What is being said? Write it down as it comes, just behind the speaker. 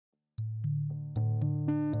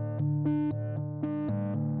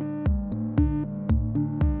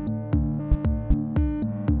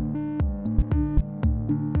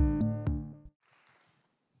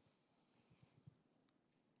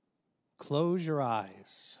close your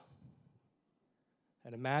eyes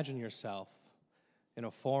and imagine yourself in a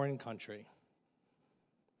foreign country.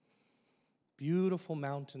 Beautiful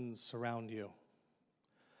mountains surround you.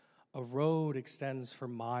 A road extends for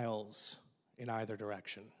miles in either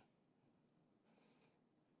direction.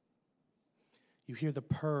 You hear the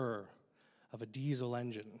purr of a diesel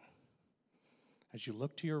engine as you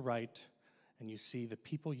look to your right and you see the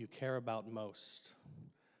people you care about most,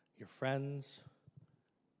 your friends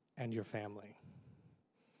and your family.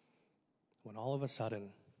 When all of a sudden,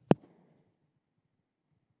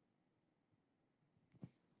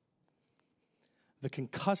 the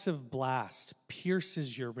concussive blast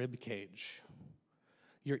pierces your ribcage,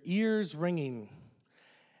 your ears ringing,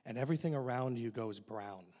 and everything around you goes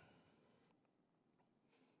brown.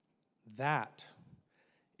 That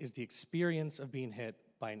is the experience of being hit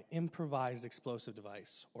by an improvised explosive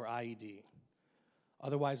device, or IED,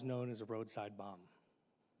 otherwise known as a roadside bomb.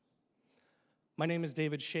 My name is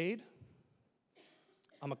David Shade.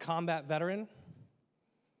 I'm a combat veteran.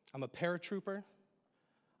 I'm a paratrooper.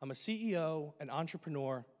 I'm a CEO, an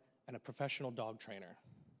entrepreneur, and a professional dog trainer.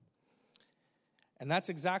 And that's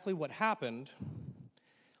exactly what happened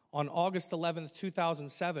on August 11th,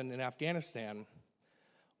 2007 in Afghanistan,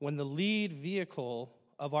 when the lead vehicle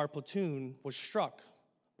of our platoon was struck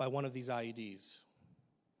by one of these IEDs.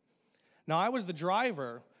 Now, I was the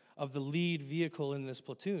driver of the lead vehicle in this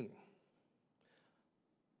platoon,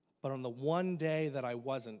 but on the one day that I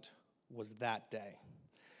wasn't was that day.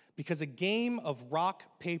 Because a game of rock,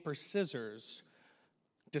 paper, scissors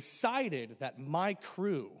decided that my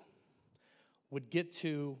crew would get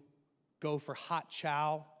to go for hot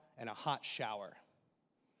chow and a hot shower.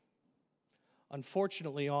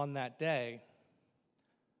 Unfortunately, on that day,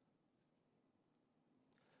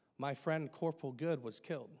 my friend Corporal Good was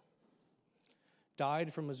killed,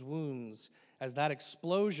 died from his wounds as that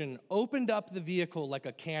explosion opened up the vehicle like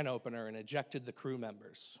a can opener and ejected the crew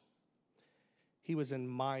members. He was in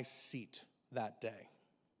my seat that day.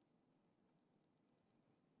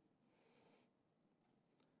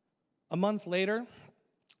 A month later,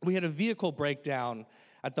 we had a vehicle breakdown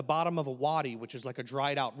at the bottom of a wadi, which is like a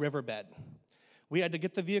dried out riverbed. We had to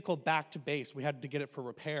get the vehicle back to base. We had to get it for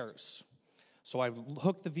repairs. So I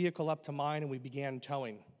hooked the vehicle up to mine and we began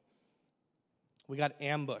towing. We got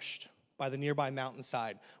ambushed by the nearby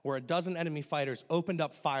mountainside where a dozen enemy fighters opened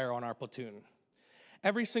up fire on our platoon.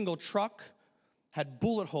 Every single truck had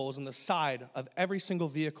bullet holes in the side of every single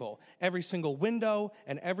vehicle. Every single window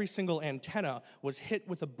and every single antenna was hit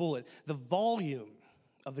with a bullet. The volume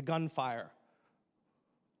of the gunfire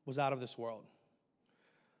was out of this world.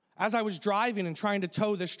 As I was driving and trying to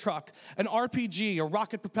tow this truck, an RPG, a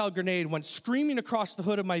rocket-propelled grenade, went screaming across the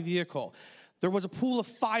hood of my vehicle. There was a pool of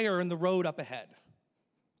fire in the road up ahead,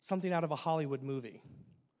 something out of a Hollywood movie.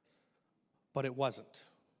 But it wasn't.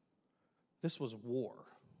 This was war.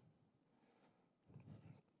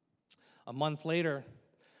 A month later,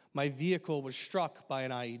 my vehicle was struck by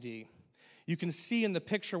an IED. You can see in the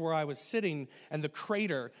picture where I was sitting and the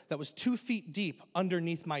crater that was 2 feet deep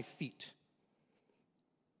underneath my feet.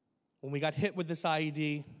 When we got hit with this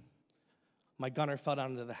IED, my gunner fell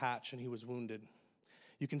down into the hatch and he was wounded.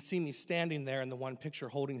 You can see me standing there in the one picture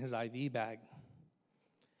holding his IV bag.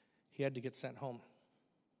 He had to get sent home.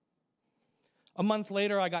 A month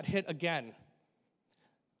later, I got hit again.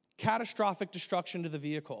 Catastrophic destruction to the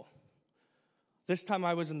vehicle. This time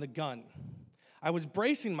I was in the gun. I was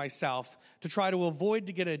bracing myself to try to avoid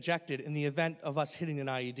to get ejected in the event of us hitting an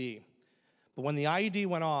IED. But when the IED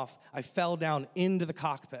went off, I fell down into the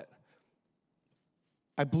cockpit.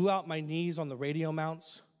 I blew out my knees on the radio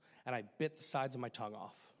mounts, and I bit the sides of my tongue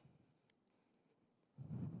off.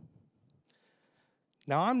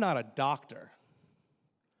 Now, I'm not a doctor,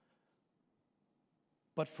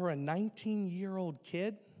 but for a 19-year-old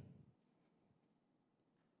kid,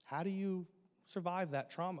 how do you survive that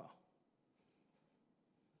trauma?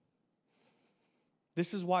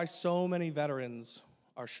 This is why so many veterans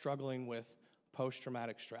are struggling with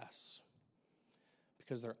post-traumatic stress,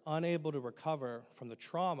 because they're unable to recover from the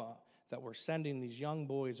trauma that we're sending these young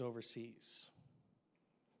boys overseas.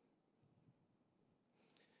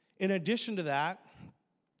 In addition to that,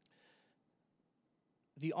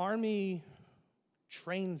 the Army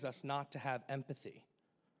trains us not to have empathy.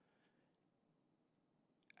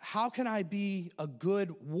 How can I be a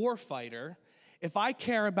good warfighter if I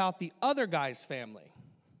care about the other guy's family?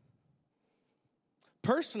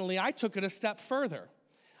 Personally, I took it a step further.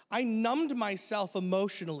 I numbed myself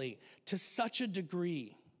emotionally to such a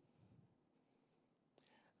degree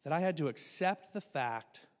that I had to accept the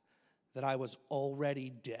fact that I was already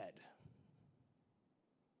dead.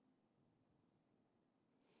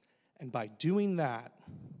 And by doing that,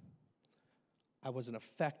 I was an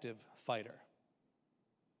effective fighter.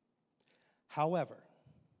 However,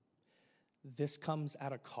 this comes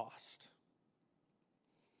at a cost.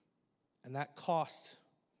 And that cost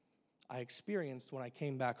I experienced when I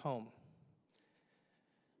came back home.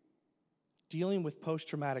 Dealing with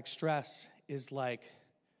post-traumatic stress is like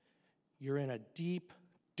you're in a deep,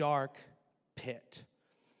 dark pit,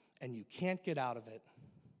 and you can't get out of it.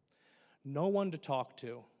 No one to talk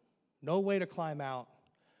to, no way to climb out,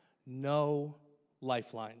 no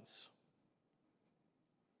lifelines.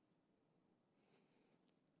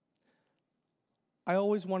 I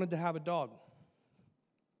always wanted to have a dog.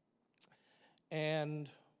 And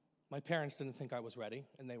my parents didn't think I was ready,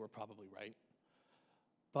 and they were probably right.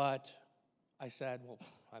 But I said, well,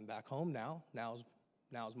 I'm back home now. Now's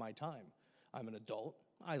my time. I'm an adult.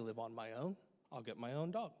 I live on my own. I'll get my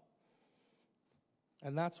own dog.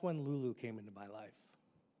 And that's when Lulu came into my life.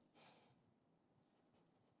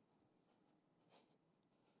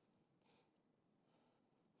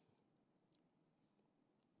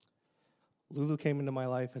 Lulu came into my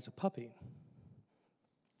life as a puppy.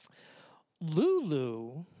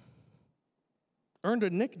 Lulu earned a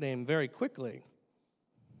nickname very quickly.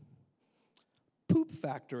 Poop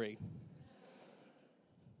Factory.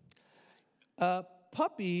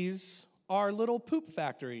 Puppies are little poop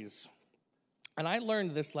factories. And I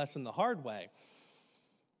learned this lesson the hard way.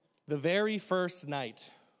 The very first night,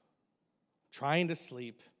 trying to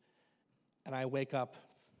sleep, and I wake up,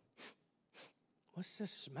 what's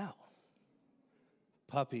this smell?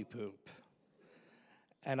 Puppy poop.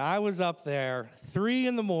 And I was up there, 3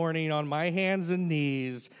 a.m. on my hands and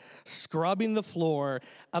knees, scrubbing the floor,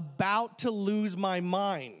 about to lose my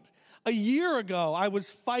mind. A year ago, I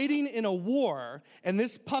was fighting in a war, and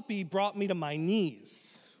this puppy brought me to my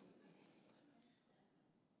knees.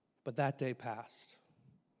 But that day passed.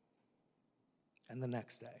 And the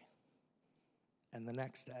next day. And the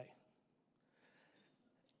next day.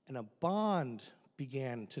 And a bond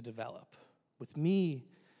began to develop with me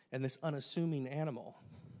and this unassuming animal.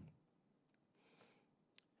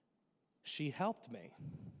 She helped me.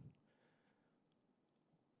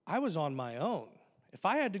 I was on my own. If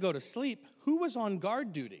I had to go to sleep, who was on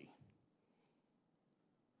guard duty?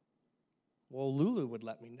 Well, Lulu would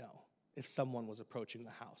let me know if someone was approaching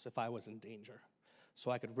the house, if I was in danger,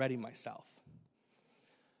 so I could ready myself.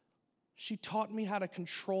 She taught me how to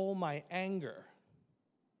control my anger,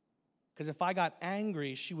 because if I got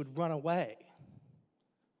angry, she would run away.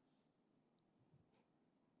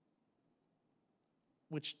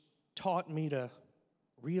 Which taught me to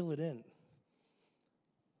reel it in.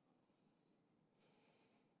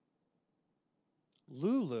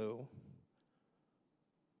 Lulu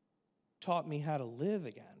taught me how to live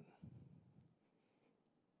again,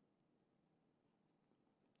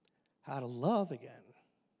 how to love again,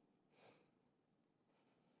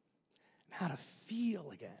 and how to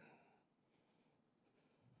feel again.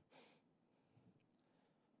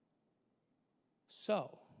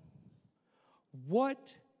 So,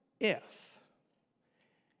 what if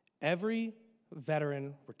every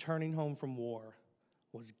veteran returning home from war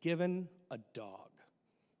was given a dog?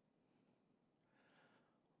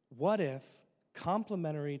 What if,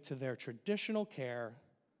 complementary to their traditional care,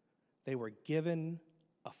 they were given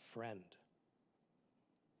a friend?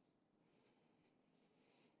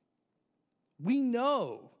 We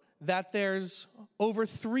know that there's over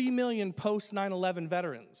 3 million post-9/11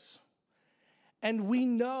 veterans. And we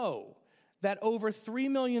know that over 3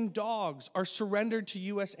 million dogs are surrendered to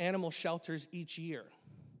U.S. animal shelters each year.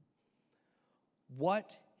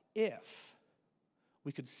 What if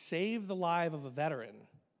we could save the life of a veteran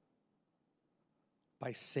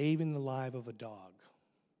by saving the life of a dog?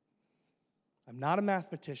 I'm not a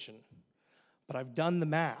mathematician, but I've done the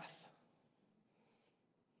math.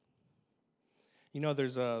 You know,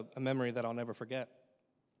 there's a memory that I'll never forget.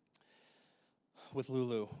 With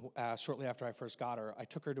Lulu, shortly after I first got her, I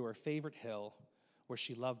took her to her favorite hill where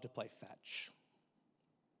she loved to play fetch.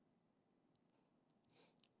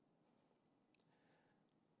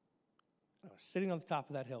 I was sitting on the top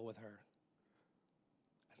of that hill with her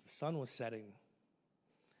as the sun was setting,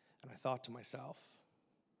 and I thought to myself,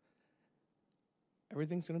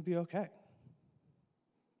 everything's going to be okay.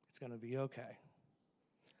 It's going to be okay.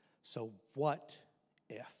 So what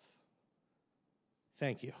if?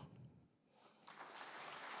 Thank you.